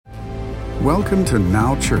Welcome to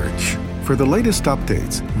Now Church. For the latest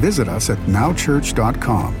updates, visit us at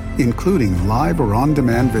nowchurch.com, including live or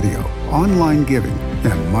on-demand video, online giving,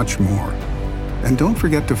 and much more. And don't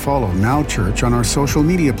forget to follow Now Church on our social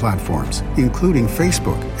media platforms, including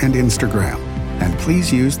Facebook and Instagram. And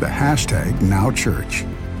please use the hashtag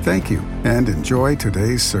NowChurch. Thank you, and enjoy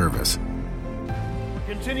today's service.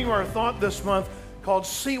 Continue our thought this month called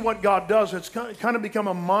See What God Does. It's kind of become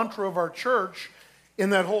a mantra of our church in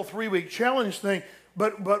that whole 3-week challenge thing.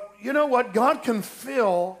 But you know what? God can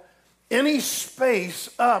fill any space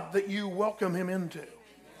up that you welcome him into.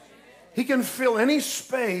 He can fill any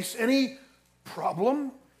space, any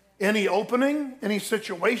problem, any opening, any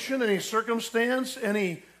situation, any circumstance,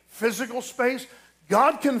 any physical space.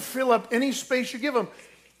 God can fill up any space you give him.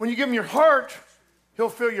 When you give him your heart, he'll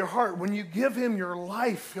fill your heart. When you give him your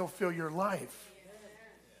life, he'll fill your life.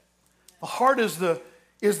 The heart is the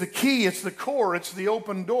key, it's the core, it's the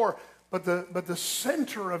open door, but the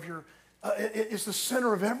center of your is the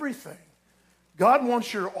center of everything. God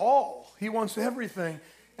wants your all. He wants everything,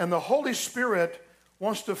 and the Holy Spirit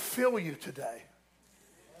wants to fill you today.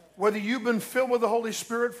 Whether you've been filled with the Holy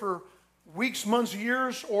Spirit for weeks, months,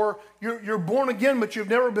 years, or you're born again but you've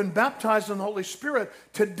never been baptized in the Holy Spirit,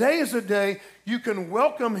 today is a day you can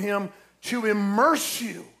welcome him to immerse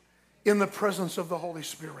you in the presence of the Holy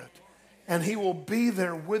Spirit. And he will be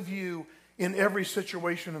there with you in every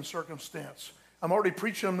situation and circumstance. I'm already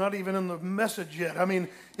preaching. I'm not even in the message yet. I mean,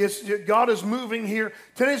 God is moving here.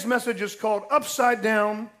 Today's message is called Upside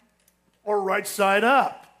Down or Right Side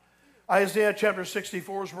Up. Isaiah chapter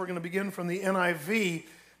 64 is where we're going to begin from the NIV.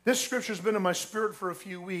 This scripture's been in my spirit for a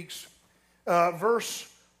few weeks. Verse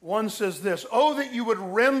 1 says this, "Oh, that you would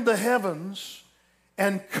rend the heavens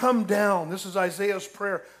and come down." This is Isaiah's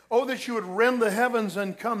prayer. "Oh, that you would rend the heavens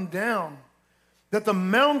and come down, that the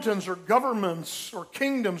mountains or governments or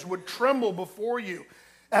kingdoms would tremble before you,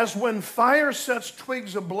 as when fire sets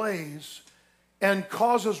twigs ablaze and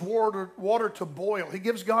causes water to boil." He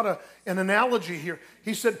gives God an analogy here.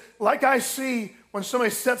 He said, like I see when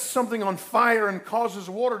somebody sets something on fire and causes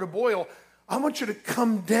water to boil, I want you to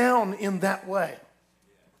come down in that way,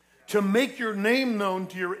 to make your name known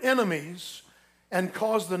to your enemies and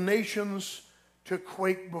cause the nations to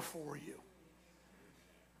quake before you.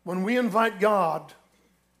 When we invite God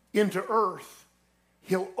into earth,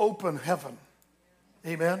 he'll open heaven.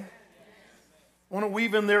 Amen? I want to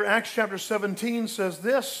weave in there, Acts chapter 17 says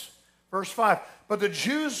this, verse 5, "But the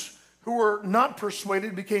Jews who were not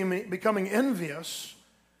persuaded, becoming envious,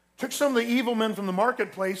 took some of the evil men from the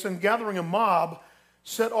marketplace and gathering a mob,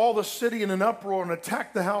 set all the city in an uproar and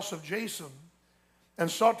attacked the house of Jason and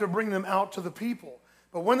sought to bring them out to the people.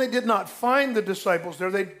 But when they did not find the disciples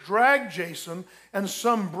there, they dragged Jason and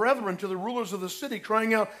some brethren to the rulers of the city,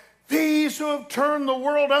 crying out, 'These who have turned the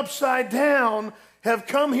world upside down have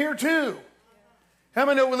come here too.'" How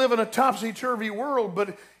many know we live in a topsy-turvy world,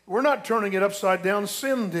 but we're not turning it upside down,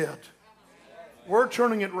 sin did. We're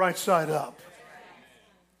turning it right side up.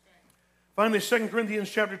 Finally, 2 Corinthians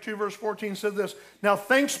chapter 2, verse 14 said this, "Now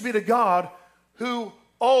thanks be to God who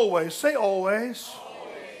always," say always,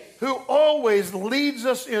 "who always leads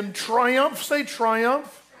us in triumph," say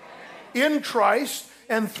triumph, "in Christ,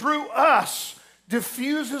 and through us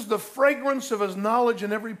diffuses the fragrance of his knowledge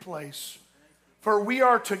in every place. For we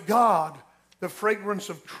are to God the fragrance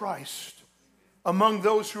of Christ among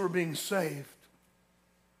those who are being saved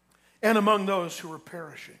and among those who are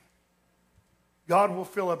perishing." God will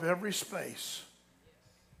fill up every space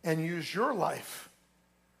and use your life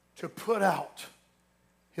to put out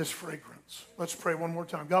his fragrance. Let's pray one more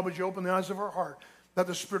time. God, would you open the eyes of our heart? Let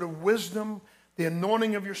the spirit of wisdom, the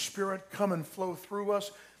anointing of your spirit come and flow through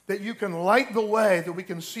us, that you can light the way, that we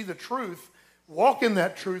can see the truth, walk in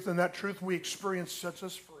that truth, and that truth we experience sets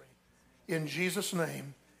us free. In Jesus'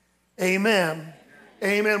 name, amen.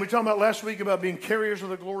 Amen. We talked about last week about being carriers of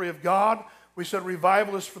the glory of God. We said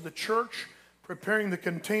revival is for the church, preparing the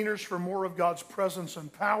containers for more of God's presence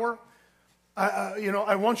and power.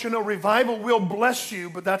 I want you to know revival will bless you,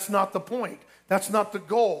 but that's not the point. That's not the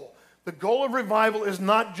goal. The goal of revival is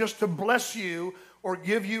not just to bless you or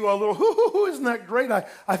give you a little, hoo, isn't that great?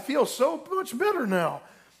 I feel so much better now.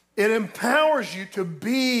 It empowers you to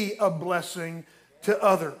be a blessing to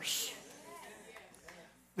others.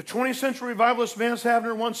 The 20th century revivalist Vance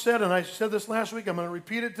Havner once said, and I said this last week, I'm going to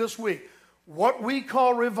repeat it this week, what we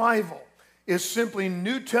call revival is simply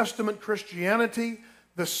New Testament Christianity,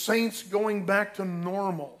 the saints going back to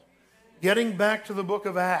normal, getting back to the book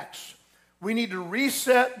of Acts. We need to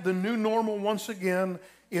reset the new normal once again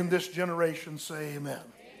in this generation. Say amen.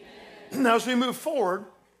 Now, as we move forward,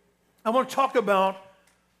 I want to talk about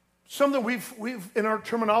something we've in our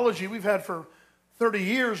terminology we've had for 30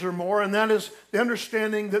 years or more, and that is the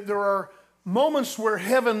understanding that there are moments where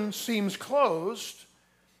heaven seems closed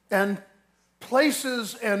and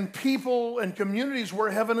places and people and communities where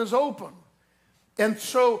heaven is open. And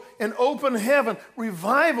so an open heaven,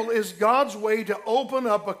 revival is God's way to open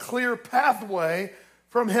up a clear pathway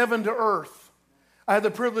from heaven to earth. I had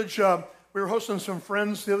the privilege, we were hosting some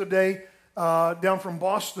friends the other day down from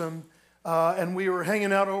Boston, and we were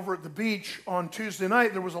hanging out over at the beach on Tuesday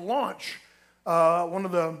night. There was a launch, one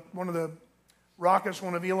of the rockets,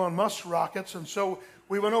 one of Elon Musk's rockets, and so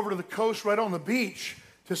we went over to the coast right on the beach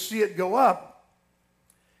to see it go up,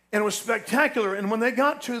 and it was spectacular. And when they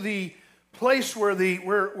got to the place where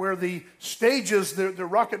the stages, the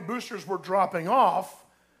rocket boosters were dropping off,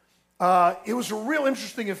 it was a real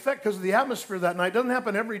interesting effect because of the atmosphere that night. It doesn't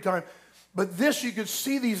happen every time, but this, you could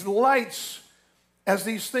see these lights as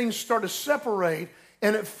these things start to separate,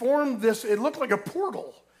 and it formed this, it looked like a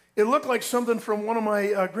portal. It looked like something from one of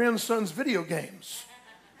my grandson's video games.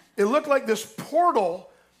 It looked like this portal,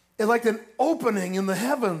 like an opening in the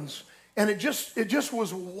heavens, and it just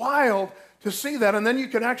was wild to see that. And then you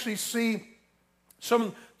could actually see some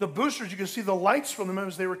of the boosters, you could see the lights from them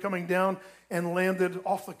as they were coming down and landed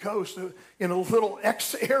off the coast in a little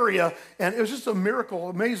X area. And it was just a miracle,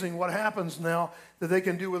 amazing what happens now that they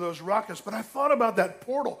can do with those rockets. But I thought about that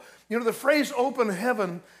portal. You know, the phrase open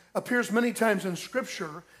heaven appears many times in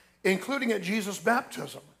Scripture, including at Jesus'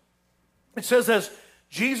 baptism. It says, as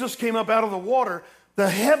Jesus came up out of the water, the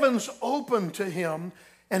heavens opened to him,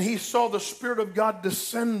 and he saw the Spirit of God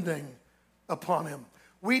descending upon him.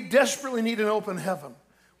 We desperately need an open heaven.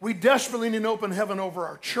 We desperately need an open heaven over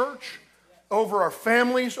our church, over our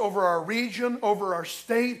families, over our region, over our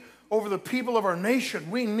state, over the people of our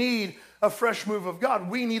nation. We need a fresh move of God.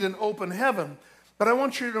 We need an open heaven. But I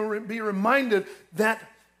want you to be reminded that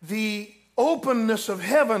the openness of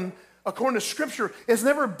heaven, according to Scripture, is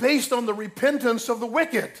never based on the repentance of the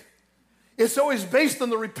wicked. It's always based on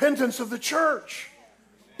the repentance of the church.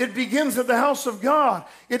 It begins at the house of God.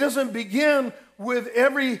 It doesn't begin with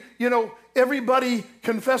everybody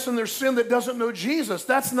confessing their sin that doesn't know Jesus.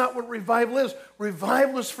 That's not what revival is.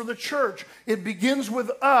 Revival is for the church. It begins with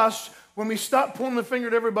us when we stop pointing the finger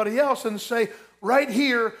at everybody else and say, right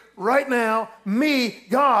here, right now, me,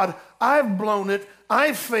 God, I've blown it,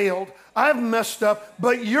 I've failed, I've messed up,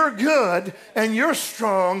 but you're good, and you're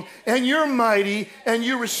strong, and you're mighty, and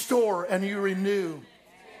you restore, and you renew.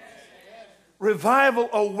 Revival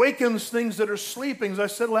awakens things that are sleeping, as I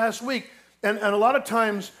said last week. And a lot of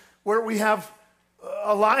times where we have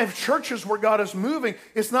alive churches where God is moving,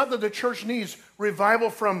 it's not that the church needs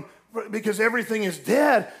revival because everything is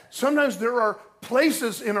dead. Sometimes there are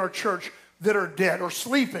places in our church that are dead or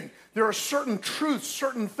sleeping. There are certain truths,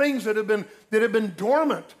 certain things that have been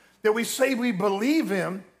dormant that we say we believe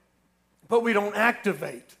in, but we don't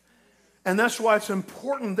activate. And that's why it's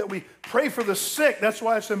important that we pray for the sick. That's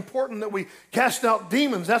why it's important that we cast out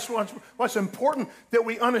demons. That's why it's important that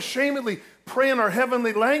we unashamedly pray in our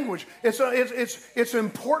heavenly language. It's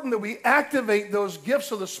important that we activate those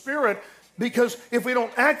gifts of the Spirit, because if we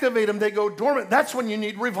don't activate them, they go dormant. That's when you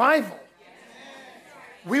need revival.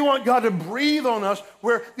 We want God to breathe on us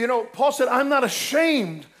where, Paul said, I'm not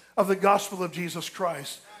ashamed of the gospel of Jesus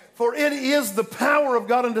Christ, for it is the power of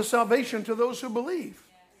God unto salvation to those who believe.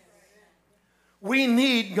 We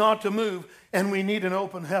need God to move, and we need an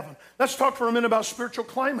open heaven. Let's talk for a minute about spiritual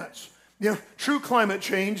climates. True climate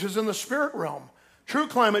change is in the spirit realm. True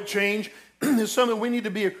climate change is something we need to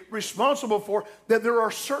be responsible for, that there are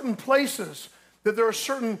certain places, that there are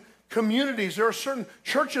certain communities, there are certain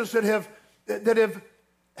churches that have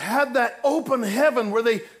had that open heaven where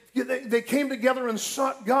they came together and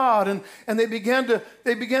sought God, and they began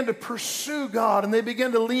to pursue God, and they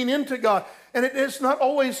began to lean into God. And it's not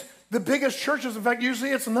always the biggest churches. In fact,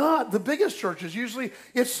 usually it's not the biggest churches. Usually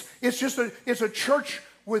it's a church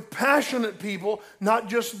with passionate people, not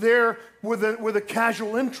just there with a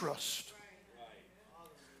casual interest.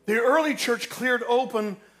 The early church clearly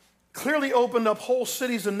opened up whole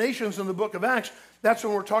cities and nations in the book of Acts. That's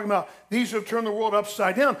when we're talking about these who have turned the world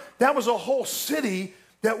upside down. That was a whole city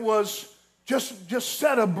that was just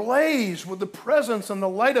set ablaze with the presence and the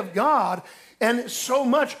light of God, and so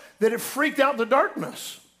much that it freaked out the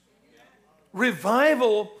darkness.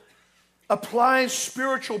 Revival applies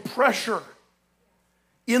spiritual pressure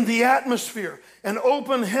in the atmosphere. An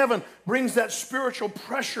open heaven brings that spiritual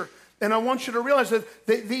pressure. And I want you to realize that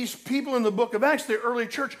these people in the book of Acts, the early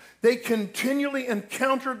church, they continually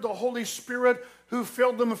encountered the Holy Spirit who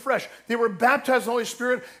filled them afresh. They were baptized in the Holy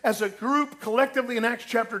Spirit as a group collectively in Acts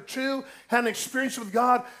chapter 2, had an experience with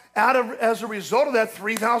God, As a result of that,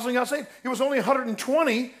 3,000 got saved. It was only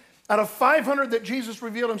 120 out of 500 that Jesus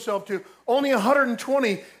revealed himself to. Only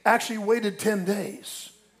 120 actually waited 10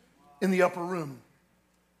 days in the upper room.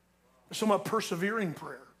 Somewhat persevering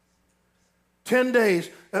prayer. 10 days.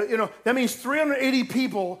 That means 380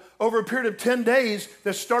 people over a period of 10 days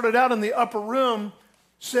that started out in the upper room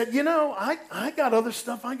said, I got other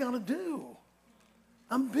stuff I got to do.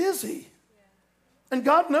 I'm busy. And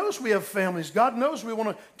God knows we have families. God knows we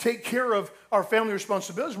want to take care of our family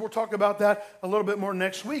responsibilities. We'll talk about that a little bit more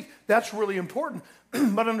next week. That's really important.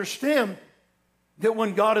 But understand that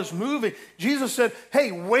when God is moving, Jesus said,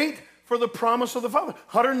 hey, wait for the promise of the Father.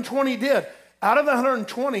 120 did. Out of the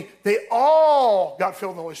 120, they all got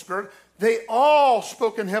filled with the Holy Spirit. They all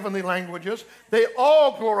spoke in heavenly languages. They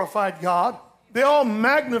all glorified God. They all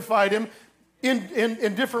magnified him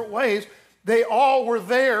in different ways. They all were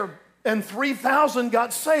there, and 3,000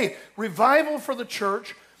 got saved. Revival for the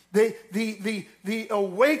church. The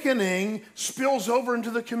awakening spills over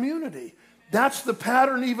into the community. That's the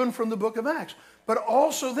pattern even from the book of Acts. But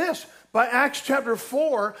also this, by Acts chapter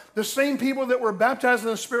 4, the same people that were baptized in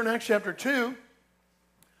the Spirit in Acts chapter 2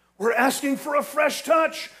 were asking for a fresh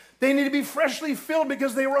touch. They need to be freshly filled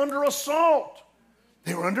because they were under assault.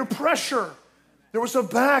 They were under pressure. There was a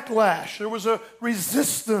backlash. There was a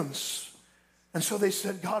resistance. And so they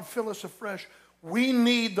said, God, fill us afresh. We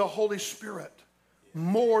need the Holy Spirit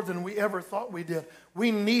more than we ever thought we did.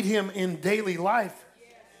 We need him in daily life.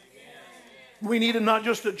 We need him not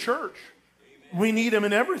just at church. We need him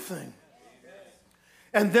in everything.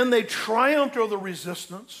 And then they triumphed over the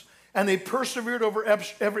resistance, and they persevered over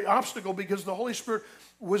every obstacle because the Holy Spirit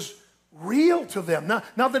was real to them.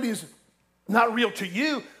 Not that he's not real to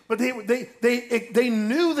you, but they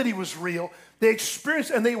knew that he was real. They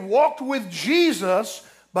experienced, and they walked with Jesus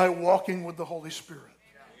by walking with the Holy Spirit.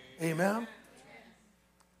 Amen?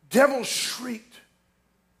 Devils shrieked.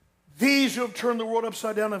 These who have turned the world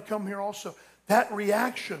upside down have come here also. That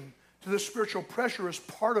reaction to the spiritual pressure is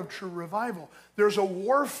part of true revival. There's a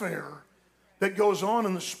warfare that goes on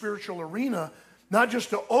in the spiritual arena, not just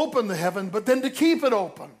to open the heaven, but then to keep it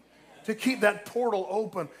open, to keep that portal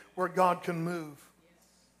open where God can move.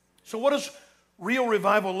 So what does real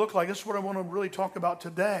revival look like? This is what I want to really talk about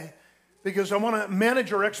today, because I want to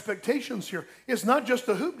manage our expectations here. It's not just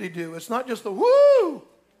the hoop-de-doo. It's not just the whoo.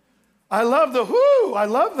 I love the whoo. I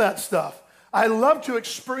love that stuff. I love to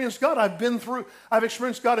experience God. I've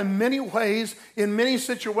experienced God in many ways, in many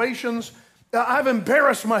situations. I've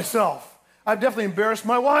embarrassed myself. I've definitely embarrassed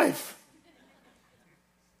my wife.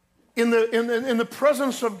 In the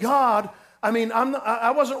presence of God,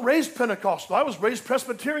 I wasn't raised Pentecostal. I was raised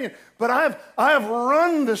Presbyterian, but I have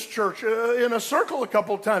run this church in a circle a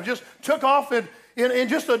couple of times. Just took off in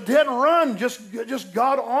just a dead run. Just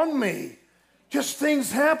God on me. Just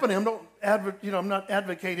things happening. I'm not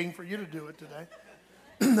advocating for you to do it today.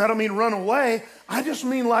 I don't mean run away. I just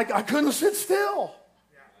mean like I couldn't sit still.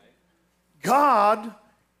 God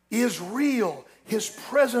is real. His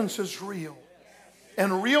presence is real.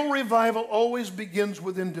 And real revival always begins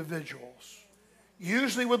with individuals.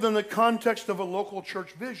 Usually within the context of a local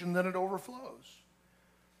church vision, then it overflows.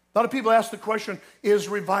 A lot of people ask the question, is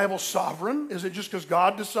revival sovereign? Is it just because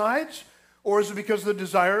God decides? Or is it because of the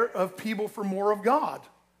desire of people for more of God?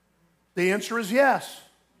 The answer is yes.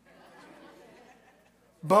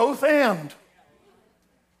 Both and.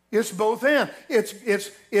 It's both and.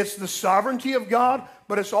 It's the sovereignty of God,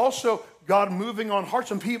 but it's also God moving on hearts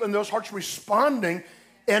and people, and those hearts responding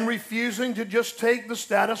and refusing to just take the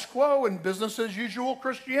status quo and business as usual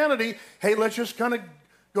Christianity. Hey, let's just kind of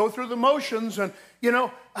go through the motions. And,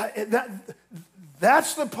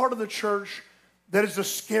 that's the part of the church that is the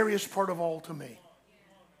scariest part of all to me.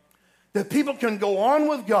 That people can go on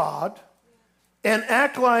with God and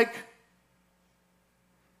act like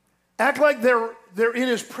they're in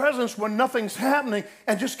his presence when nothing's happening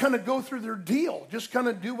and just kind of go through their deal, just kind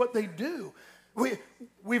of do what they do.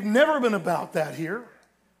 We've never been about that here.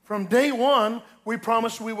 From day one, we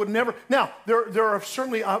promised we would never. Now, there have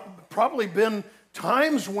certainly probably been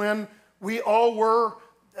times when we all were,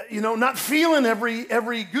 not feeling every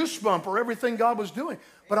goosebump or everything God was doing.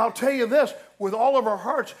 But I'll tell you this, with all of our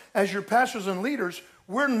hearts, as your pastors and leaders,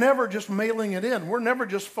 we're never just mailing it in. We're never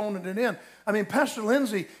just phoning it in. Pastor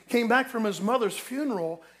Lindsay came back from his mother's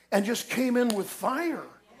funeral and just came in with fire.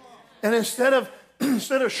 And instead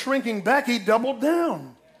of shrinking back, he doubled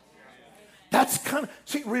down. That's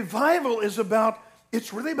revival is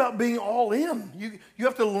it's really about being all in. You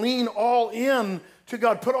have to lean all in to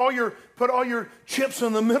God. Put all your chips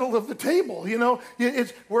in the middle of the table.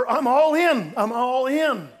 It's where I'm all in. I'm all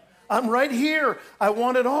in. I'm right here. I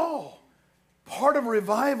want it all. Part of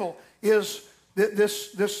revival is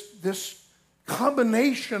this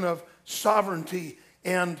combination of sovereignty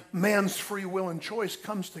and man's free will and choice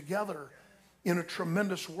comes together in a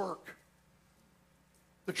tremendous work.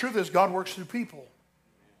 The truth is, God works through people.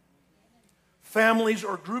 Families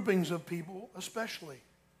or groupings of people especially.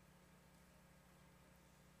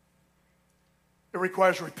 It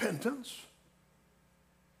requires repentance,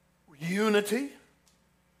 unity,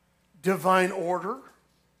 divine order,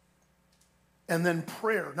 and then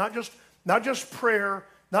prayer. Not just prayer,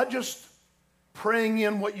 not just praying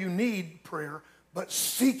in what you need prayer, but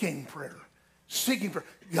seeking prayer. Seeking prayer.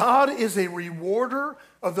 God is a rewarder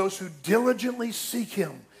of those who diligently seek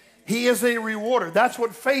him. He is a rewarder. That's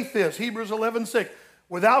what faith is. Hebrews 11:6.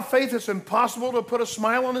 Without faith, it's impossible to put a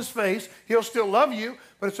smile on his face. He'll still love you,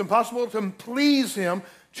 but it's impossible to please him,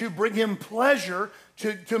 to bring him pleasure,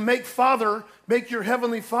 to make your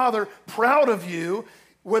heavenly Father proud of you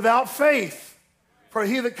without faith. For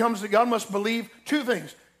he that comes to God must believe two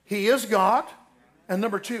things. He is God, and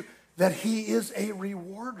number two, that he is a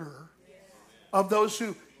rewarder of those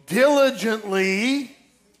who diligently,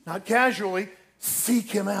 not casually, seek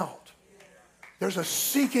him out. There's a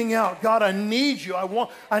seeking out. God, I need you.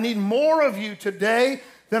 I need more of you today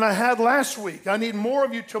than I had last week. I need more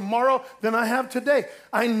of you tomorrow than I have today.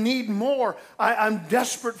 I need more. I'm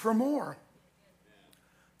desperate for more.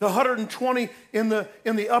 The 120 in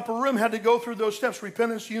the upper room had to go through those steps: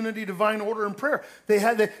 repentance, unity, divine order, and prayer.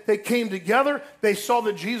 They came together. They saw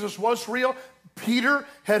that Jesus was real. Peter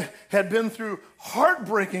had been through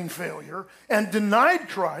heartbreaking failure and denied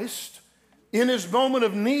Christ in his moment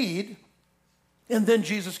of need. And then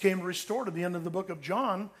Jesus came to restore to the end of the book of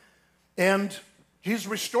John. And Jesus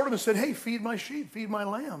restored him and said, hey, feed my sheep, feed my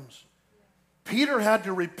lambs. Peter had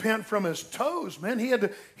to repent from his toes, man. He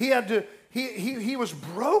was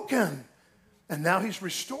broken. And now he's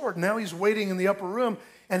restored. Now he's waiting in the upper room.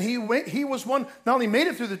 And he was one, not only made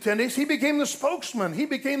it through the 10 days, he became the spokesman. He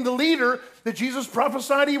became the leader that Jesus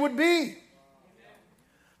prophesied he would be.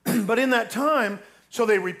 But in that time, so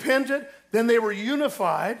they repented, then they were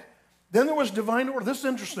unified, then there was divine order. This is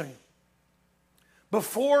interesting.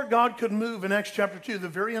 Before God could move in Acts chapter 2, the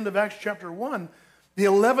very end of Acts chapter 1, the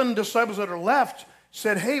 11 disciples that are left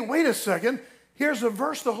said, hey, wait a second. Here's a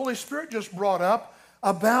verse the Holy Spirit just brought up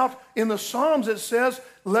about, in the Psalms it says,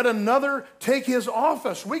 let another take his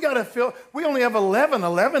office. We only have 11.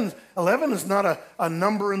 11 is not a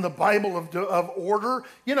number in the Bible of order.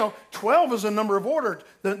 12 is a number of order.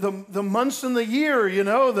 The months in the year,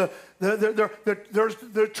 there's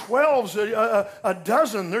 12's a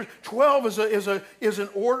dozen. There's 12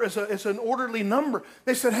 is an orderly number.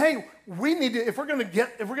 They said, hey, we need to, if we're going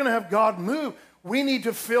to have God move, we need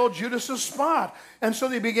to fill Judas's spot. And so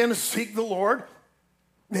they began to seek the Lord.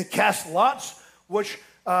 They cast lots, which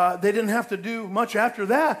they didn't have to do much after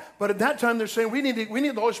that. But at that time, they're saying, we need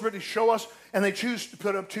the Holy Spirit to show us. And they choose to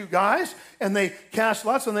put up two guys. And they cast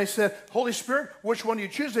lots. And they said, Holy Spirit, which one do you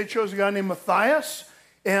choose? They chose a guy named Matthias.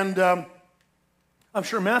 And I'm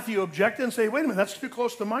sure Matthew objected and said, wait a minute, that's too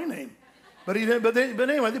close to my name. But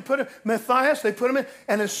anyway, they put Matthias, they put him in.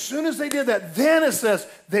 And as soon as they did that, then it says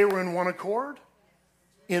they were in one accord,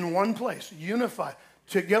 in one place, unified.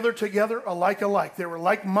 Together, alike. They were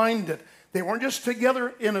like-minded. They weren't just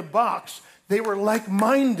together in a box. They were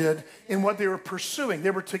like-minded in what they were pursuing.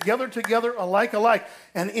 They were together, alike.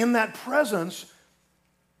 And in that presence,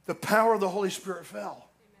 the power of the Holy Spirit fell.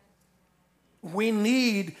 Amen. We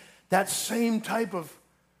need that same type of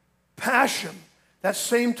passion, that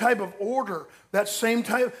same type of order, that same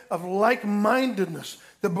type of like-mindedness.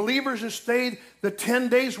 The believers who stayed the 10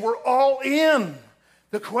 days were all in.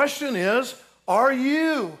 The question is, are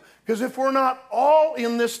you? Because if we're not all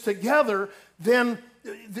in this together, then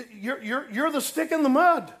you're the stick in the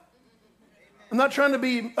mud. I'm not trying to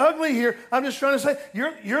be ugly here. I'm just trying to say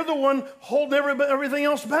you're the one holding everything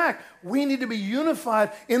else back. We need to be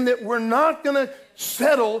unified in that we're not going to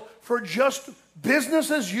settle for just business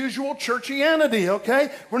as usual churchianity,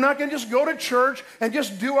 okay? We're not going to just go to church and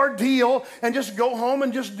just do our deal and just go home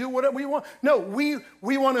and just do whatever we want. No, we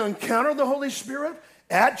want to encounter the Holy Spirit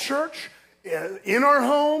at church, in our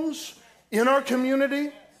homes, in our community.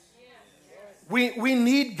 We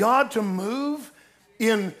need God to move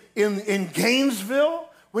in Gainesville.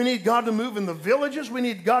 We need God to move in the villages. We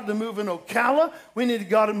need God to move in Ocala. We need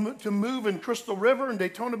God to move in Crystal River and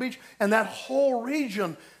Daytona Beach. And that whole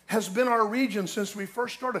region has been our region since we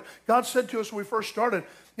first started. God said to us when we first started,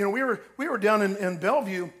 we were down in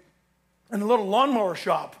Bellevue in a little lawnmower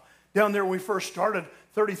shop down there when we first started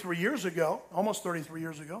 33 years ago, almost 33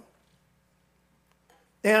 years ago.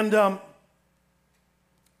 And I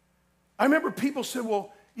remember people said,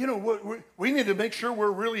 well, we need to make sure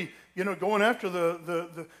we're really, going after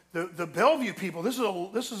the Bellevue people. This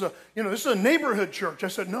is a neighborhood church. I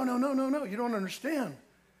said, no, you don't understand.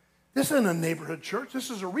 This isn't a neighborhood church. This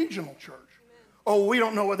is a regional church. Oh, we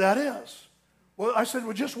don't know what that is. Well, I said,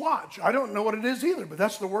 well, just watch. I don't know what it is either, but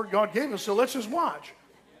that's the word God gave us, so let's just watch.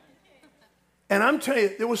 And I'm telling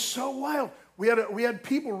you, it was so wild. We had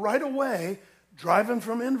people right away driving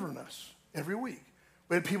from Inverness every week.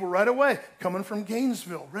 We had people right away coming from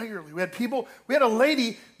Gainesville regularly. We had a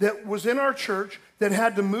lady that was in our church that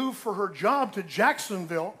had to move for her job to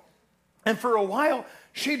Jacksonville. And for a while,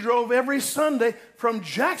 she drove every Sunday from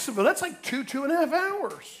Jacksonville. That's like 2.5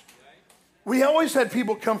 hours. We always had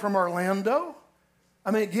people come from Orlando.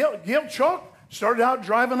 I mean, Gail Chalk started out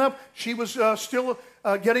driving up. She was still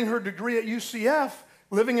getting her degree at UCF,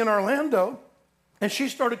 living in Orlando. And she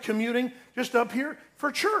started commuting just up here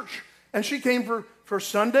for church. And she came for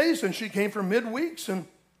Sundays, and she came for midweeks, and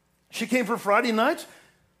she came for Friday nights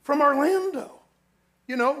from Orlando.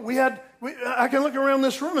 I can look around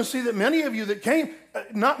this room and see that many of you that came,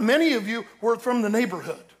 not many of you were from the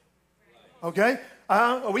neighborhood. Okay?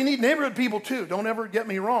 We need neighborhood people too. Don't ever get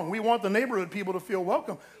me wrong. We want the neighborhood people to feel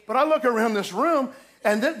welcome. But I look around this room,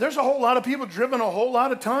 and there's a whole lot of people driven a whole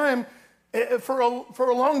lot of time for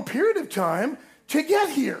a long period of time to get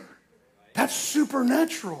here. That's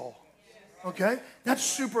supernatural. Okay? That's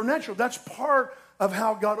supernatural. That's part of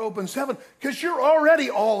how God opens heaven. Because you're already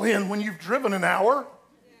all in when you've driven an hour.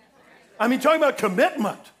 I mean, talking about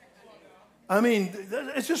commitment. I mean,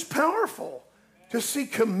 it's just powerful to see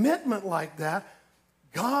commitment like that.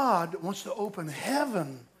 God wants to open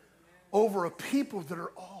heaven over a people that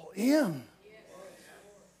are all in.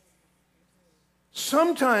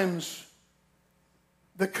 Sometimes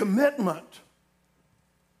the commitment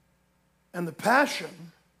and the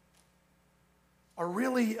passion are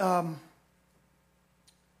really part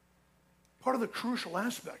of the crucial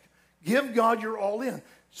aspect. Give God your all in.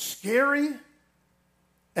 Scary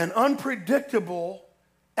and unpredictable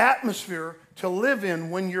atmosphere to live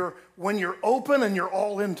in when you're open and you're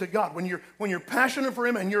all in to God. When you're passionate for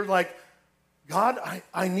Him and you're like, God,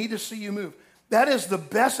 I need to see you move. That is the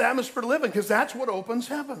best atmosphere to live in because that's what opens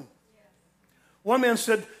heaven. One man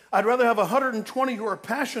said, I'd rather have 120 who are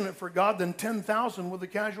passionate for God than 10,000 with a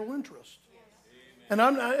casual interest. And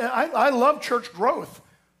I love church growth,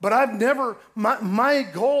 but I've never, my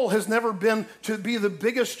goal has never been to be the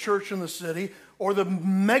biggest church in the city or the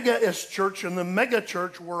mega-ist church in the mega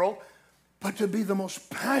church world, but to be the most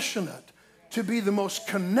passionate, to be the most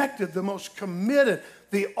connected, the most committed,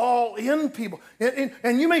 the all-in people.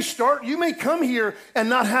 And you may come here and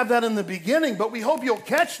not have that in the beginning, but we hope you'll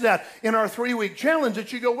catch that in our 3-week challenge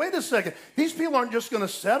that you go, wait a second, these people aren't just going to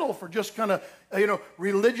settle for just kind of,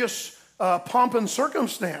 religious pomp and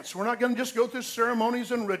circumstance. We're not going to just go through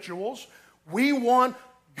ceremonies and rituals. We want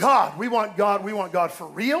God. We want God. We want God for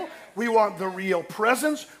real. We want the real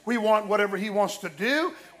presence. We want whatever He wants to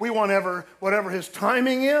do. We want whatever His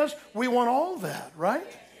timing is. We want all that, right?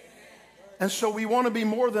 And so we want to be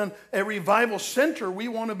more than a revival center. We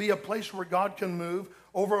want to be a place where God can move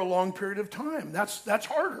over a long period of time. That's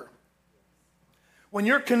harder. When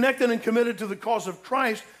you're connected and committed to the cause of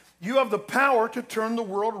Christ, you have the power to turn the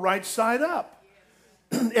world right side up.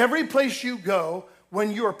 Every place you go,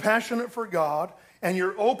 when you are passionate for God and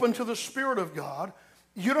you're open to the Spirit of God,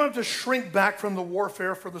 you don't have to shrink back from the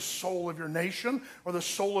warfare for the soul of your nation or the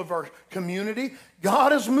soul of our community.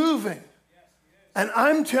 God is moving. And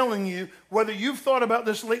I'm telling you, whether you've thought about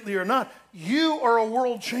this lately or not, you are a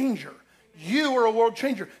world changer. You are a world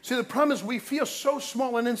changer. See, the problem is we feel so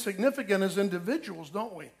small and insignificant as individuals,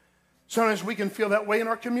 don't we? Sometimes we can feel that way in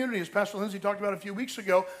our community, as Pastor Lindsay talked about a few weeks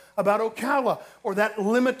ago about Ocala, or that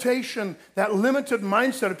limitation, that limited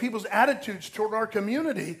mindset of people's attitudes toward our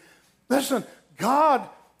community. Listen, God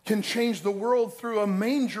can change the world through a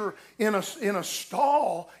manger in a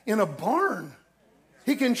stall, in a barn.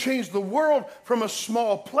 He can change the world from a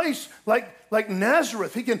small place like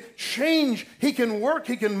Nazareth. He can change, He can work,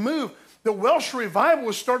 He can move. The Welsh revival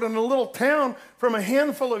was started in a little town from a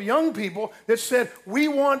handful of young people that said, we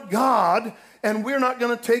want God, and we're not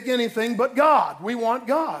going to take anything but God. We want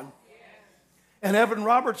God. And Evan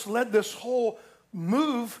Roberts led this whole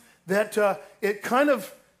move that it kind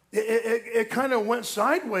of went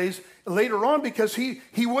sideways later on because he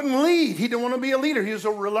wouldn't lead. He didn't want to be a leader. He was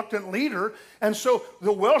a reluctant leader. And so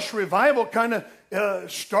the Welsh revival kind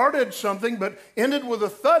of started something, but ended with a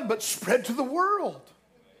thud, but spread to the world.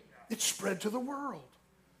 It spread to the world.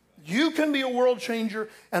 You can be a world changer,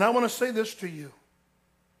 and I want to say this to you,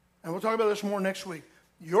 and we'll talk about this more next week.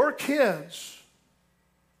 Your kids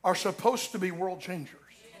are supposed to be world changers.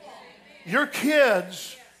 Your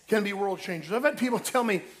kids can be world changers. I've had people tell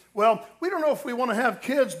me, well, we don't know if we want to have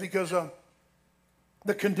kids because of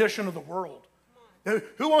the condition of the world.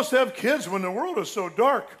 Who wants to have kids when the world is so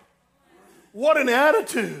dark? What an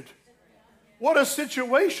attitude. What a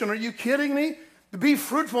situation. Are you kidding me? To be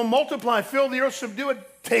fruitful, multiply, fill the earth, subdue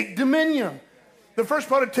it, take dominion. The first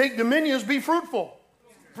part of take dominion is be fruitful.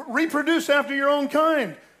 Reproduce after your own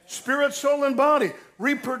kind. Spirit, soul, and body.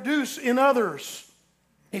 Reproduce in others.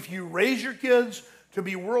 If you raise your kids to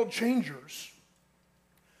be world changers,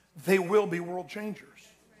 they will be world changers.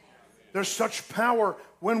 There's such power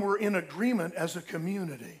when we're in agreement as a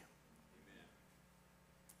community.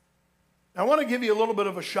 I want to give you a little bit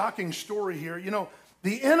of a shocking story here. You know,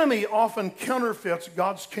 the enemy often counterfeits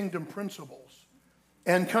God's kingdom principles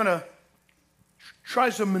and kind of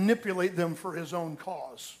tries to manipulate them for his own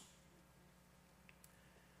cause.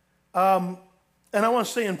 And I want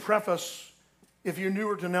to say in preface, if you're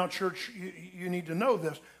newer to Now Church, you need to know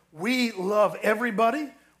this. We love everybody.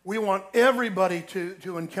 We want everybody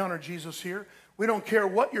to encounter Jesus here. We don't care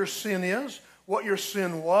what your sin is, what your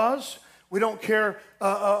sin was. We don't care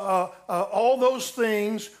all those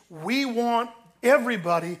things. We want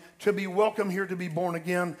everybody to be welcome here, to be born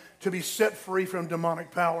again, to be set free from demonic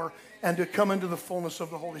power, and to come into the fullness of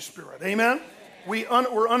the Holy Spirit. Amen?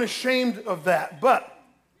 We're unashamed of that. But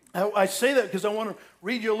I say that because I want to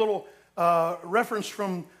read you a little reference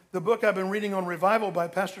from the book I've been reading on revival by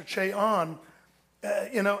Pastor Che Ahn.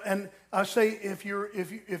 And I say if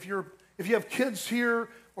you have kids here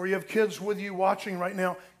or you have kids with you watching right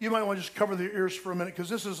now, you might want to just cover their ears for a minute because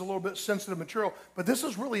this is a little bit sensitive material, but this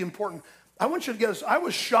is really important. I want you to get this. I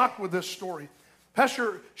was shocked with this story.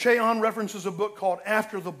 Pastor Che Ahn references a book called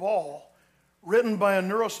After the Ball, written by a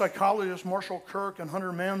neuropsychologist, Marshall Kirk and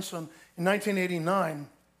Hunter Manson in 1989.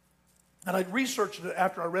 And I researched it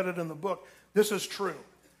after I read it in the book. This is true.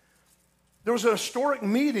 There was a historic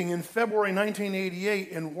meeting in February 1988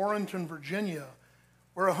 in Warrenton, Virginia,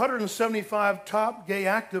 where 175 top gay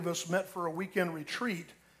activists met for a weekend retreat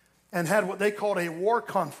and had what they called a war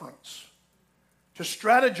conference to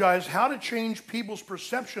strategize how to change people's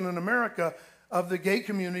perception in America of the gay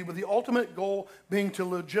community, with the ultimate goal being to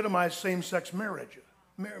legitimize same-sex marriage.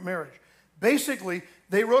 Basically,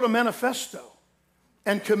 they wrote a manifesto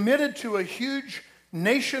and committed to a huge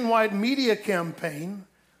nationwide media campaign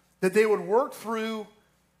that they would work through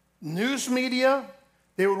news media,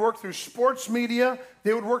 they would work through sports media,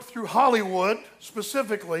 they would work through Hollywood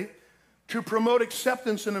specifically to promote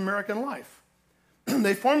acceptance in American life.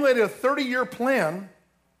 They formulated a 30-year plan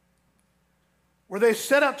where they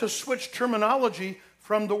set out to switch terminology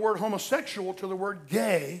from the word homosexual to the word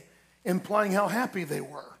gay, implying how happy they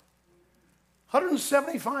were.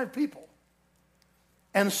 175 people.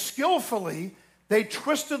 And skillfully, they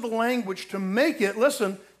twisted the language to make it,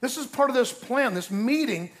 listen, this is part of this plan, this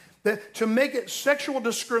meeting, that to make it sexual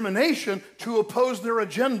discrimination to oppose their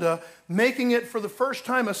agenda, making it for the first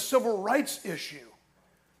time a civil rights issue.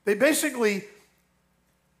 They basically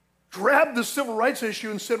grabbed the civil rights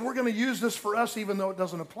issue and said, we're going to use this for us even though it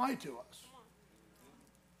doesn't apply to us.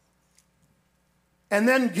 And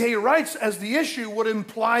then gay rights as the issue would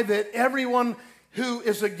imply that everyone who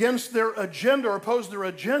is against their agenda or oppose their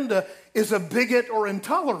agenda is a bigot or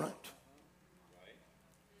intolerant.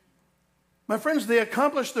 My friends, they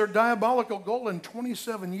accomplished their diabolical goal in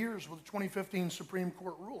 27 years with the 2015 Supreme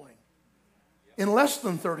Court ruling. In less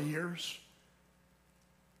than 30 years,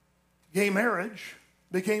 gay marriage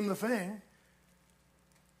became the thing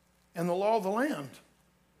and the law of the land.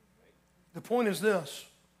 The point is this: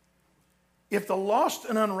 if the lost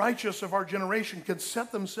and unrighteous of our generation could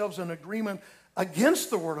set themselves in agreement against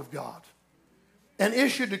the Word of God and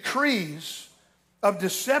issue decrees of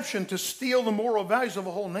deception to steal the moral values of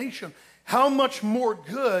a whole nation, how much more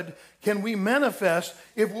good can we manifest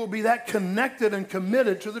if we'll be that connected and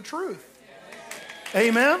committed to the truth?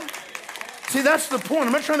 Amen? See, that's the point.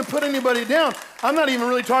 I'm not trying to put anybody down. I'm not even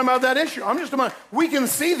really talking about that issue. I'm just about, we can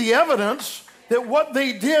see the evidence that what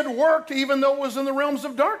they did worked even though it was in the realms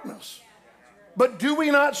of darkness. But do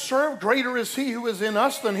we not serve? Greater is he who is in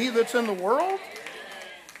us than he that's in the world.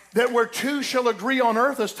 That where two shall agree on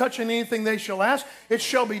earth as touching anything they shall ask, it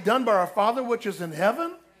shall be done by our Father which is in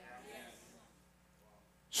heaven.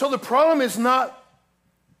 So the problem is not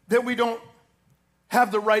that we don't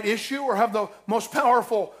have the right issue or have the most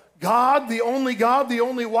powerful God, the only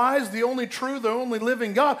wise, the only true, the only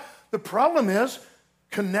living God. The problem is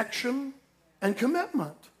connection and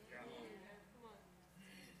commitment.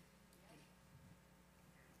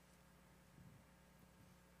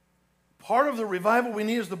 Part of the revival we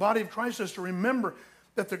need as the body of Christ is to remember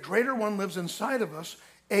that the greater one lives inside of us.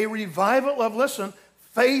 A revival of, listen,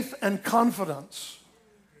 faith and confidence.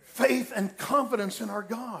 faith and confidence in our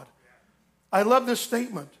God. I love this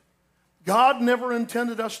statement. God never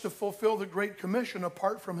intended us to fulfill the Great Commission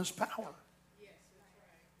apart from his power.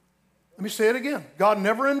 Let me say it again. God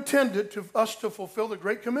never intended us to fulfill the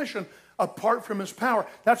Great Commission apart from his power.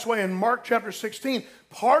 That's why in Mark chapter 16,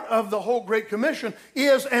 part of the whole Great Commission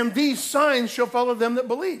is, and these signs shall follow them that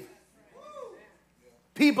believe.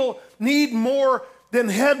 People need more than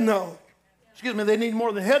head knowledge. Excuse me, they need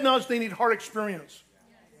more than head knowledge, they need heart experience.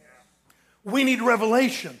 We need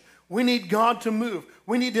revelation. We need God to move.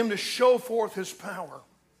 We need him to show forth his power.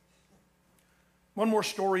 One more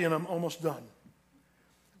story and I'm almost done.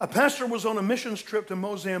 A pastor was on a missions trip to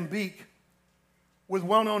Mozambique with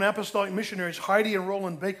well-known apostolic missionaries, Heidi and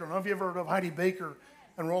Roland Baker. I don't know if you ever heard of Heidi Baker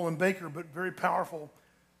and Roland Baker, but very powerful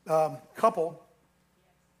couple.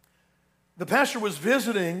 The pastor was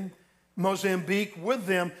visiting Mozambique with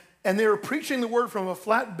them, and they were preaching the word from a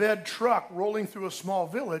flatbed truck rolling through a small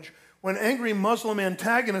village when angry Muslim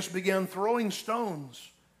antagonists began throwing stones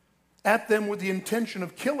at them with the intention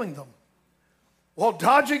of killing them. While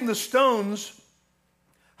dodging the stones,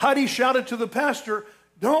 Heidi shouted to the pastor,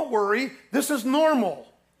 "Don't worry, this is normal."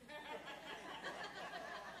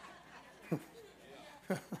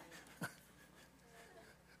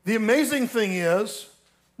 The amazing thing is,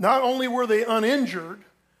 not only were they uninjured,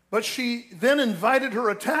 but she then invited her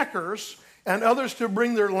attackers and others to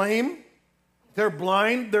bring their lame, their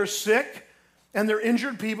blind, their sick, and their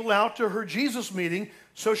injured people out to her Jesus meeting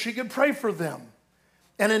so she could pray for them.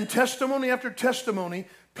 And in testimony after testimony,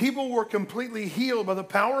 people were completely healed by the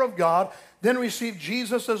power of God, then received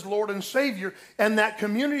Jesus as Lord and Savior, and that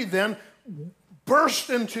community then burst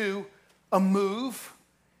into a move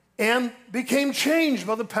and became changed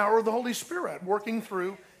by the power of the Holy Spirit working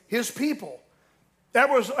through his people. That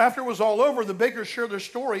was, after it was all over, the Bakers shared their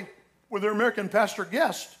story with their American pastor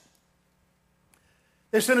guest.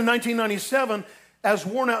 They said in 1997, as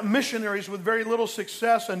worn-out missionaries with very little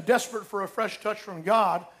success and desperate for a fresh touch from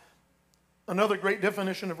God, another great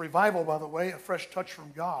definition of revival, by the way, a fresh touch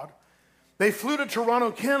from God, they flew to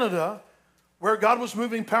Toronto, Canada, where God was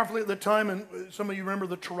moving powerfully at the time, and some of you remember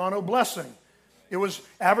the Toronto Blessing. It was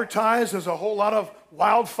advertised as a whole lot of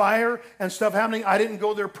wildfire and stuff happening. I didn't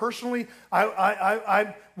go there personally.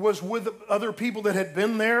 I was with other people that had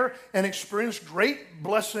been there and experienced great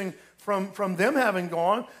blessing from them having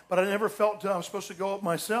gone, but I never felt I was supposed to go up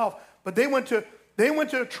myself. But they went to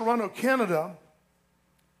Toronto, Canada,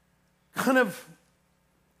 kind of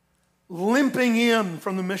limping in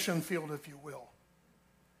from the mission field, if you will.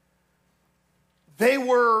 They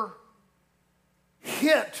were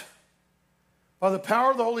hit by the power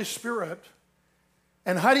of the Holy Spirit,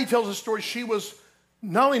 and Heidi tells a story. She was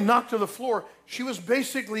not only knocked to the floor, she was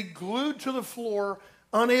basically glued to the floor,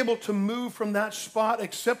 unable to move from that spot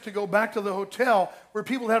except to go back to the hotel where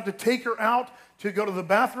people have to take her out to go to the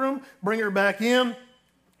bathroom, bring her back in.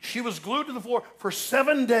 She was glued to the floor for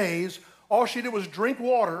 7 days. All she did was drink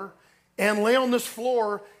water and lay on this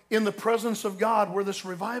floor in the presence of God where this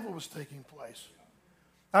revival was taking place.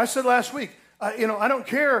 I said last week, I don't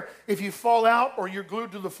care if you fall out or you're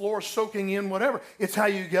glued to the floor soaking in whatever. It's how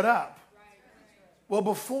you get up. Well,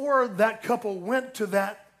 before that couple went to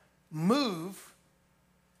that move,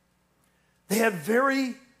 they had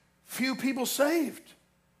very few people saved.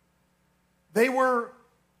 They'd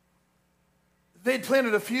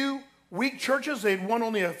planted a few weak churches. They'd won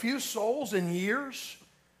only a few souls in years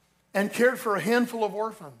and cared for a handful of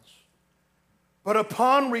orphans. But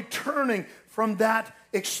upon returning from that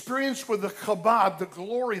experience with the chabad, the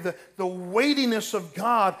glory, the weightiness of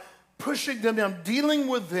God, pushing them down, dealing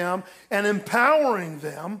with them, and empowering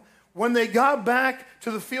them, when they got back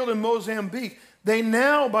to the field in Mozambique, they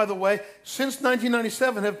now, by the way, since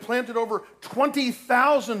 1997, have planted over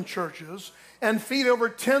 20,000 churches and feed over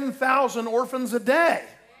 10,000 orphans a day.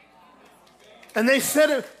 And they said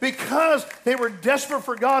it because they were desperate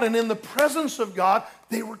for God, and in the presence of God,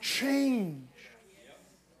 they were changed.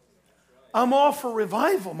 I'm all for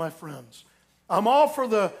revival, my friends. I'm all for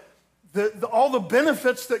all the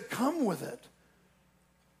benefits that come with it.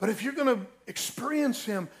 But if you're going to experience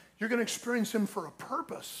him, you're going to experience him for a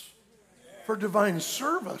purpose, for divine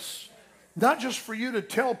service, not just for you to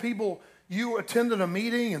tell people you attended a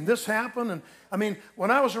meeting and this happened. And I mean,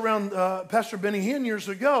 when I was around Pastor Benny Hinn years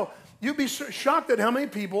ago, you'd be shocked at how many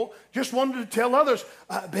people just wanted to tell others,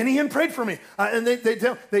 Benny Hinn prayed for me. And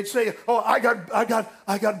they'd say, oh, I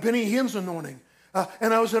got Benny Hinn's anointing.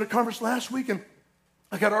 And I was at a conference last week, and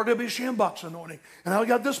I got R.W. Schambach's anointing. And I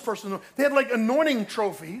got this person. They had like anointing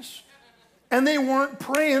trophies, and they weren't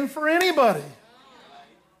praying for anybody.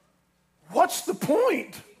 What's the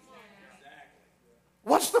point?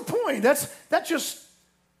 What's the point? That's just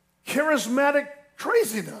charismatic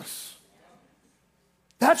craziness.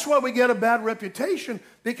 That's why we get a bad reputation,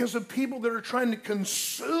 because of people that are trying to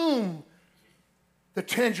consume the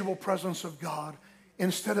tangible presence of God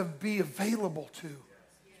instead of be available to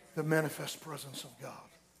the manifest presence of God.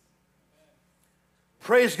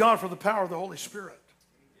 Praise God for the power of the Holy Spirit.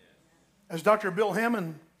 As Bishop Bill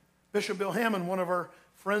Hammond, one of our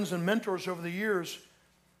friends and mentors over the years,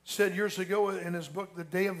 said years ago in his book, The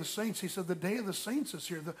Day of the Saints, he said, the day of the saints is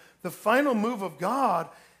here. The final move of God,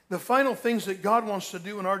 the final things that God wants to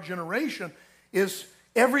do in our generation is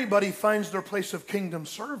everybody finds their place of kingdom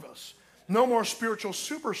service. No more spiritual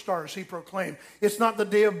superstars, he proclaimed. It's not the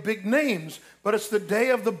day of big names, but it's the day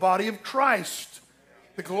of the body of Christ.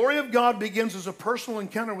 The glory of God begins as a personal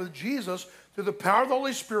encounter with Jesus through the power of the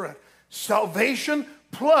Holy Spirit. Salvation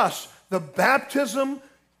plus the baptism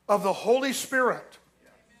of the Holy Spirit.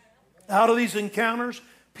 Out of these encounters,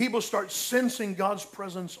 people start sensing God's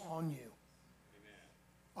presence on you.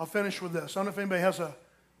 I'll finish with this. I don't know if anybody has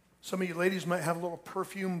some of you ladies might have a little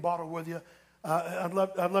perfume bottle with you. I'd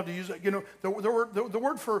love to use it. You know, the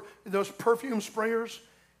word for those perfume sprayers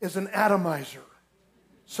is an atomizer.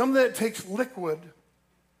 Something that takes liquid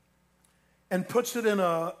and puts it in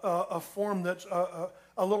a form that's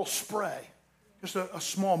a little spray, just a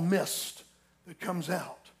small mist that comes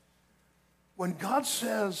out. When God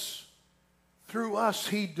says through us,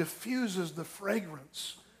 he diffuses the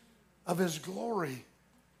fragrance of his glory,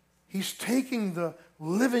 he's taking the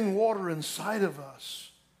living water inside of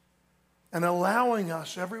us and allowing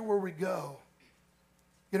us everywhere we go.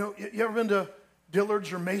 You know, you ever been to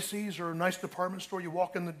Dillard's or Macy's or a nice department store? You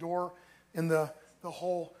walk in the door in the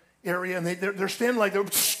whole area, and they're standing like, they're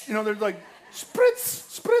like,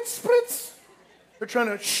 spritz, spritz, spritz. They're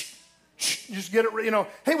trying to just get it,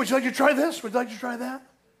 hey, would you like to try this? Would you like to try that?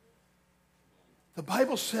 The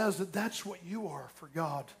Bible says that that's what you are for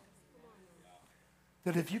God.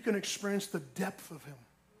 That if you can experience the depth of him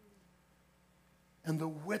and the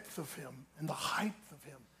width of him and the height of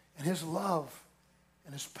him and his love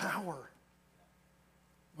and his power,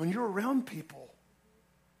 when you're around people,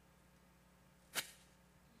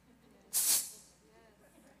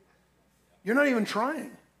 you're not even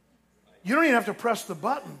trying. You don't even have to press the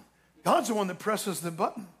button. God's the one that presses the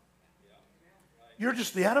button. You're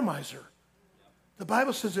just the atomizer. The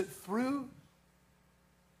Bible says that through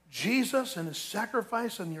Jesus and his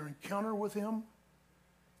sacrifice and your encounter with him,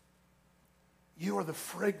 you are the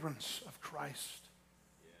fragrance of Christ.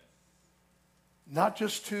 Not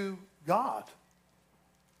just to God,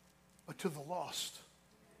 but to the lost.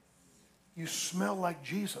 You smell like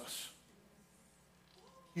Jesus.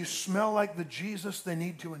 You smell like the Jesus they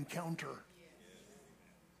need to encounter.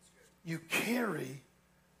 You carry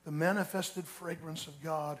the manifested fragrance of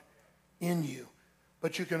God in you.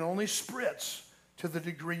 But you can only spritz to the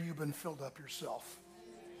degree you've been filled up yourself.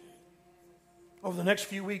 Over the next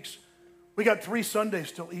few weeks, we got 3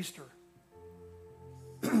 Sundays till Easter.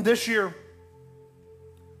 This year,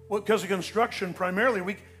 because of construction primarily,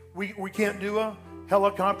 we can't do a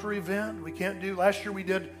helicopter event. We can't do, last year we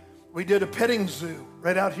did a petting zoo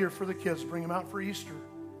right out here for the kids, bring them out for Easter.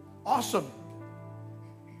 Awesome.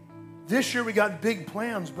 This year we got big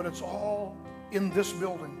plans, but it's all in this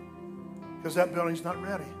building because that building's not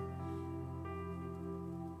ready.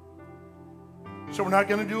 So we're not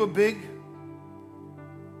going to do a big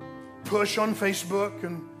push on Facebook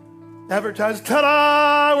and advertise,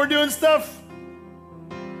 ta-da, we're doing stuff.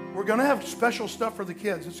 We're going to have special stuff for the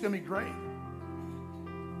kids. It's going to be great.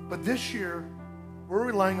 But this year, we're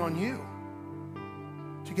relying on you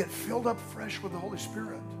to get filled up fresh with the Holy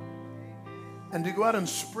Spirit and to go out and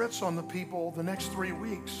spritz on the people the next 3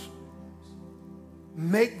 weeks.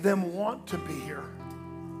 Make them want to be here.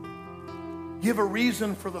 Give a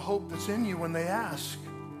reason for the hope that's in you when they ask,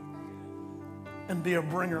 and be a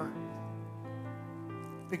bringer.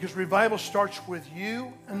 Because revival starts with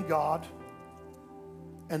you and God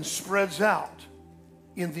and spreads out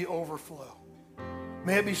in the overflow.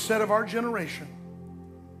 May it be said of our generation,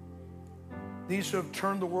 these who have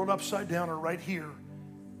turned the world upside down are right here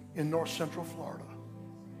in north central Florida.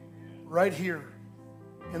 Right here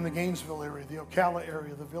in the Gainesville area, the Ocala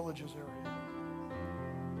area, the Villages area.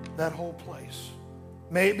 That whole place.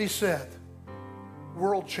 May it be said,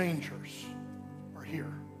 world changers are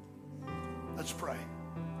here. Let's pray.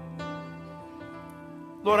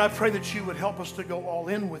 Lord, I pray that you would help us to go all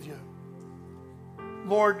in with you.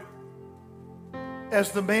 Lord,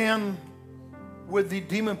 as the man with the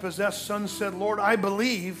demon-possessed son said, Lord, I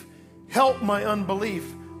believe, help my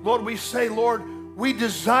unbelief. Lord, we say, Lord, we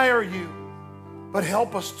desire you, but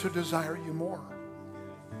help us to desire you more.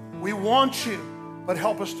 We want you, but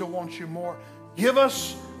help us to want you more. Give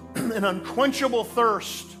us an unquenchable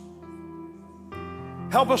thirst.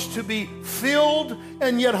 Help us to be filled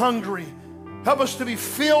and yet hungry. Help us to be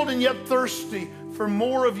filled and yet thirsty for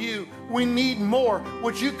more of you. We need more.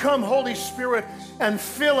 Would you come, Holy Spirit, and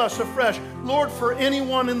fill us afresh? Lord, for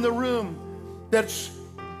anyone in the room that's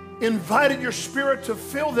invited your Spirit to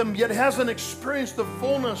fill them yet hasn't experienced the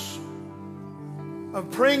fullness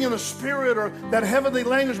of praying in the Spirit or that heavenly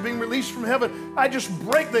language being released from heaven, I just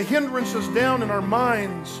break the hindrances down in our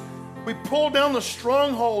minds. We pull down the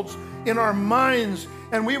strongholds in our minds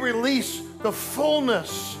and we release the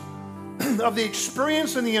fullness of the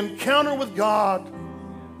experience and the encounter with God.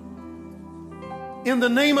 In the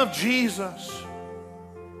name of Jesus,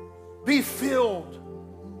 be filled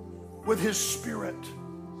with His Spirit.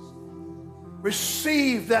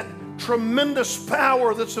 Receive that tremendous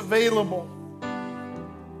power that's available.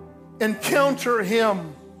 Encounter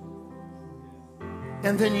Him.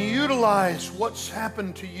 And then utilize what's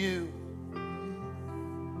happened to you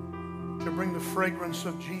to bring the fragrance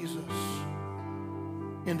of Jesus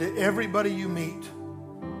into everybody you meet,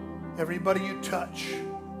 everybody you touch,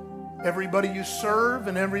 everybody you serve,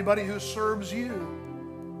 and everybody who serves you.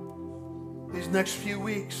 These next few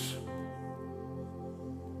weeks,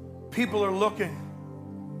 people are looking.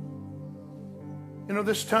 You know,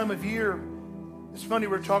 this time of year, it's funny,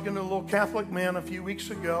 we were talking to a little Catholic man a few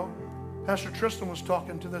weeks ago. Pastor Tristan was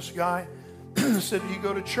talking to this guy. He said, "Do you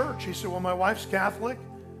go to church?" He said, "Well, my wife's Catholic,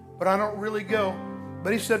 but I don't really go."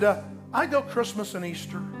 But he said, "I go Christmas and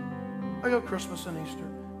Easter. I go Christmas and Easter."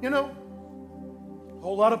 You know, a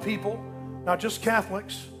whole lot of people, not just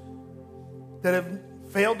Catholics, that have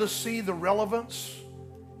failed to see the relevance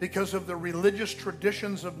because of the religious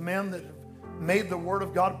traditions of men that have made the Word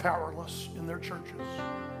of God powerless in their churches.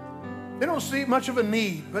 They don't see much of a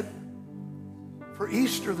need, but for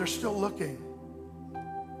Easter, they're still looking.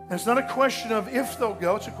 And it's not a question of if they'll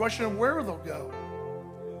go, it's a question of where they'll go.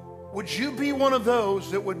 Would you be one of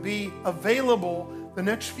those that would be available the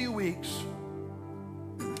next few weeks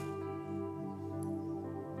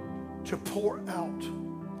to pour out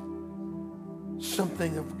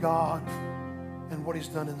something of God and what He's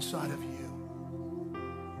done inside of you?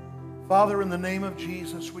 Father, in the name of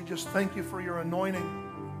Jesus, we just thank you for your anointing.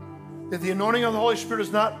 That the anointing of the Holy Spirit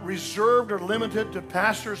is not reserved or limited to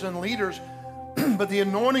pastors and leaders, but the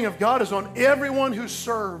anointing of God is on everyone who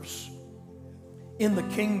serves in the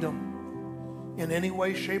kingdom in any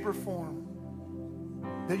way, shape, or form.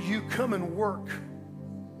 That you come and work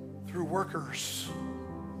through workers.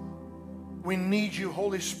 We need you,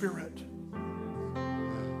 Holy Spirit.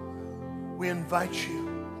 We invite you.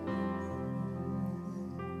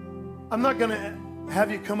 I'm not going to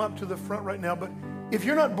have you come up to the front right now, but if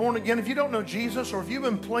you're not born again, if you don't know Jesus, or if you've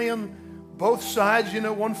been playing both sides, you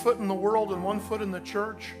know, one foot in the world and one foot in the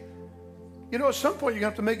church, you know, at some point you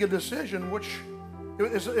have to make a decision, which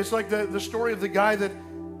it's like the story of the guy that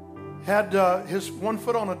had his one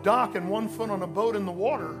foot on a dock and one foot on a boat in the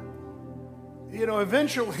water. You know,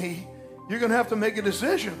 eventually you're going to have to make a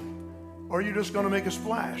decision, or you're just going to make a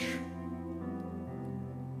splash.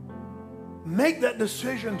 Make that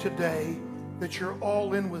decision today that you're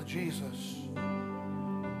all in with Jesus.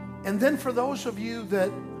 And then for those of you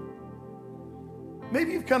that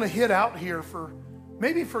maybe you've kind of hid out here for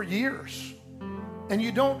years, and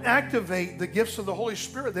you don't activate the gifts of the Holy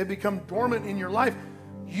Spirit, they become dormant in your life.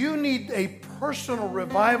 You need a personal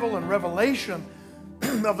revival and revelation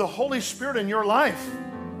of the Holy Spirit in your life.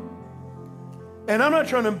 And I'm not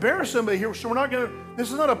trying to embarrass somebody here, so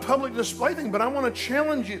this is not a public display thing, but I want to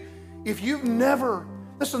challenge you. If you've never,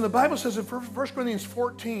 listen, the Bible says in 1 Corinthians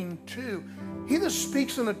 14:2, he that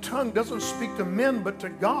speaks in a tongue doesn't speak to men, but to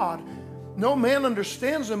God. No man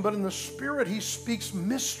understands him, but in the Spirit he speaks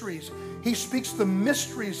mysteries. He speaks the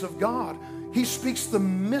mysteries of God. He speaks the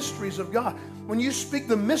mysteries of God. When you speak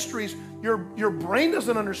the mysteries, your brain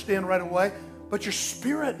doesn't understand right away, but your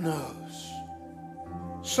spirit knows.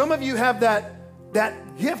 Some of you have that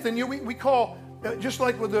gift, and we call, just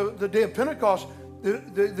like with the day of Pentecost,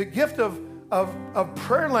 the gift of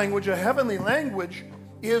prayer language, a heavenly language,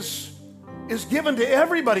 is given to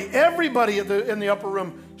everybody. Everybody in the upper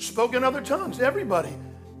room spoke in other tongues. Everybody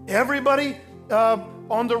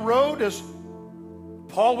on the road, as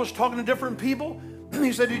Paul was talking to different people,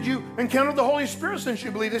 he said, "Did you encounter the Holy Spirit since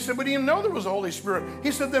you believed?" They said, "We didn't even know there was a Holy Spirit."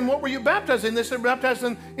 He said, "Then what were you baptized in?" They said, "Baptized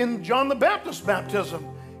in John the Baptist's baptism."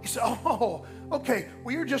 He said, "Oh, okay,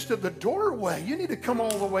 well, you're just at the doorway. You need to come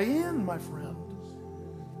all the way in, my friend."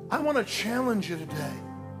 I want to challenge you today.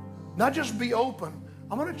 Not just be open.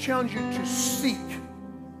 I want to challenge you to seek,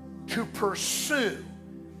 to pursue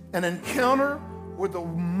an encounter with the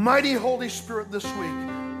mighty Holy Spirit this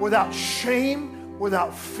week without shame,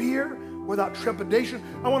 without fear, without trepidation.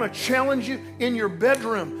 I want to challenge you in your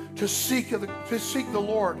bedroom to seek the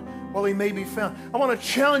Lord while he may be found. I want to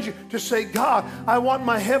challenge you to say, God, I want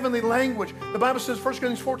my heavenly language. The Bible says, 1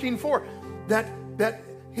 Corinthians 14:4, that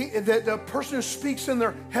the person who speaks in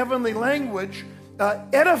their heavenly language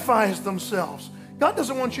edifies themselves. God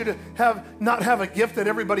doesn't want you to not have a gift that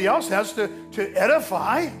everybody else has to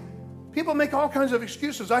edify. People make all kinds of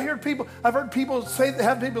excuses. I've heard people say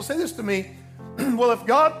this to me. Well, if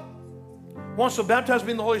God wants to baptize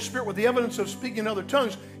me in the Holy Spirit with the evidence of speaking in other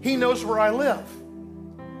tongues, he knows where I live.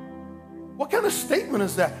 What kind of statement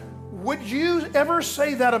is that? Would you ever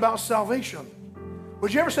say that about salvation?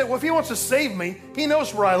 Would you ever say, well, if he wants to save me, he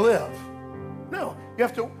knows where I live? No. You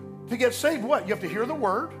have to get saved, what? You have to hear the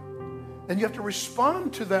word, and you have to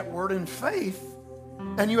respond to that word in faith,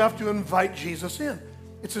 and you have to invite Jesus in.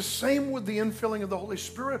 It's the same with the infilling of the Holy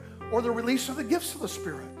Spirit or the release of the gifts of the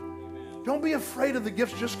Spirit. Don't be afraid of the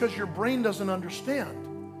gifts just because your brain doesn't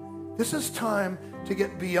understand. This is time to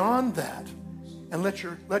get beyond that and let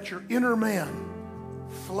your inner man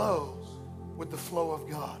flow with the flow of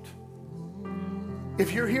God.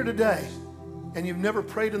 If you're here today and you've never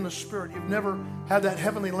prayed in the Spirit, you've never had that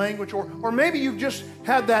heavenly language, or maybe you've just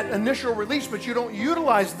had that initial release, but you don't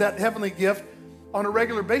utilize that heavenly gift on a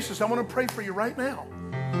regular basis, I want to pray for you right now.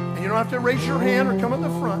 And you don't have to raise your hand or come at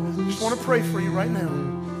the front. I just want to pray for you right now.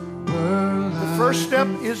 The first step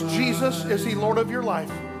is Jesus. Is he Lord of your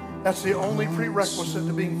life? That's the only prerequisite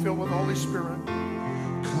to being filled with the Holy Spirit.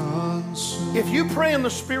 If you pray in the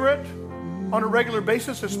Spirit on a regular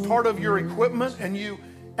basis as part of your equipment and you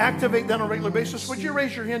activate that on a regular basis, would you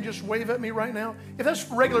raise your hand, just wave at me right now? If that's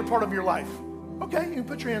a regular part of your life, okay, you can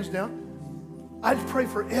put your hands down. I'd pray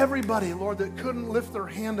for everybody, Lord, that couldn't lift their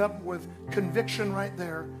hand up with conviction right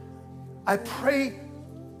there. I pray,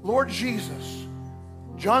 Lord Jesus,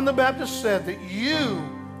 John the Baptist said that you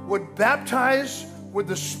would baptize with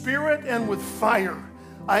the Spirit and with fire.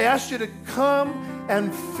 I ask you to come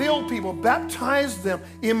and fill people, baptize them,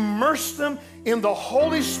 immerse them in the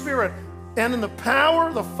Holy Spirit and in the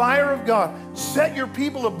power, the fire of God. Set your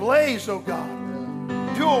people ablaze, oh God.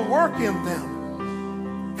 Do a work in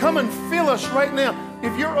them. Come and fill us right now.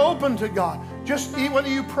 If you're open to God, just whether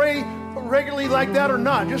you pray regularly like that or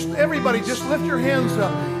not, just everybody, just lift your hands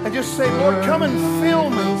up and just say, Lord, come and fill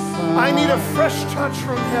me. I need a fresh touch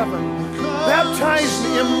from heaven. Baptize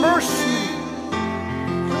me, immerse me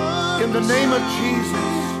in the name of Jesus.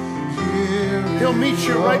 He'll meet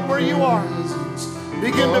you right where you are.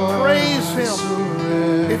 Begin to praise him.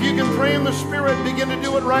 If you can pray in the Spirit, begin to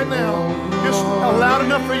do it right now. Just loud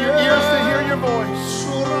enough for your ears to hear your voice.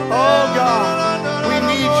 Oh God, we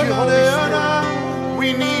need you, Holy Spirit.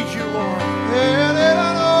 We need you, Lord.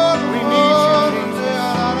 We need you, Jesus.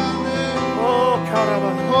 Oh,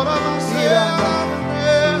 Karabah.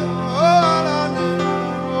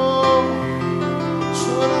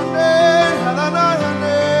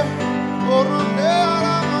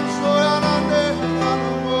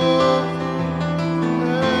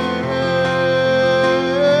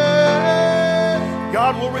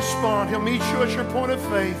 God will respond. He'll meet you at your point of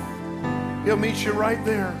faith. He'll meet you right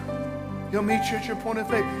there. He'll meet you at your point of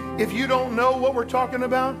faith. If you don't know what we're talking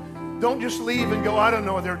about, don't just leave and go, I don't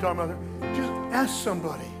know what they're talking about. Just ask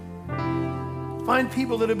somebody. Find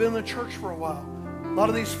people that have been in the church for a while. A lot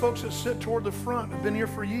of these folks that sit toward the front have been here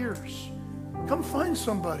for years. Come find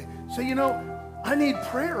somebody. Say, you know, I need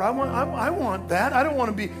prayer. I want that. I don't want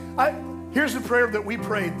to be. Here's the prayer that we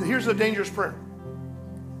prayed. Here's a dangerous prayer.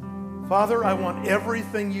 Father, I want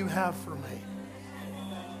everything you have for me.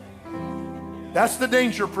 That's the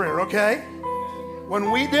danger prayer, okay?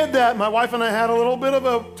 When we did that, my wife and I had a little bit of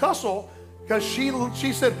a tussle because she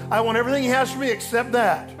said, I want everything he has for me except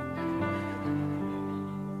that.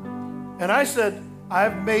 And I said,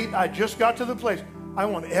 I just got to the place. I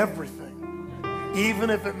want everything, even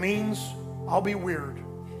if it means I'll be weird.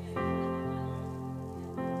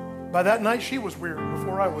 By that night, she was weird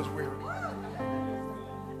before I was weird.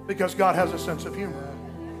 Because God has a sense of humor.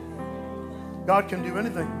 God can do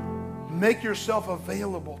anything. Make yourself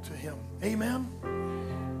available to him. Amen?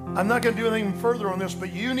 I'm not going to do anything further on this,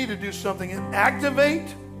 but you need to do something and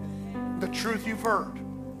activate the truth you've heard.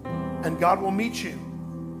 And God will meet you.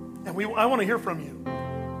 And I want to hear from you.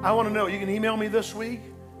 I want to know. You can email me this week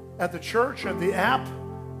at the church, at the app,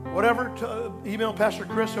 whatever. Email Pastor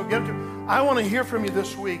Chris. He'll get it to you. I want to hear from you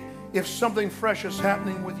this week if something fresh is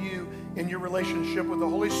happening with you in your relationship with the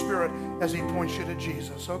Holy Spirit as he points you to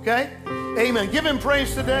Jesus, okay? Amen. Give him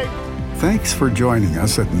praise today. Thanks for joining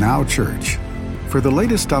us at Now Church. For the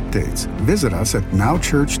latest updates, visit us at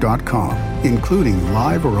nowchurch.com, including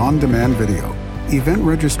live or on-demand video, event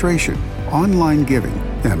registration, online giving,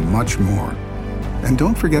 and much more. And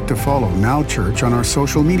don't forget to follow Now Church on our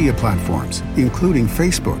social media platforms, including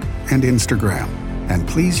Facebook and Instagram. And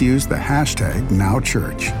please use the hashtag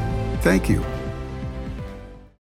NowChurch. Thank you.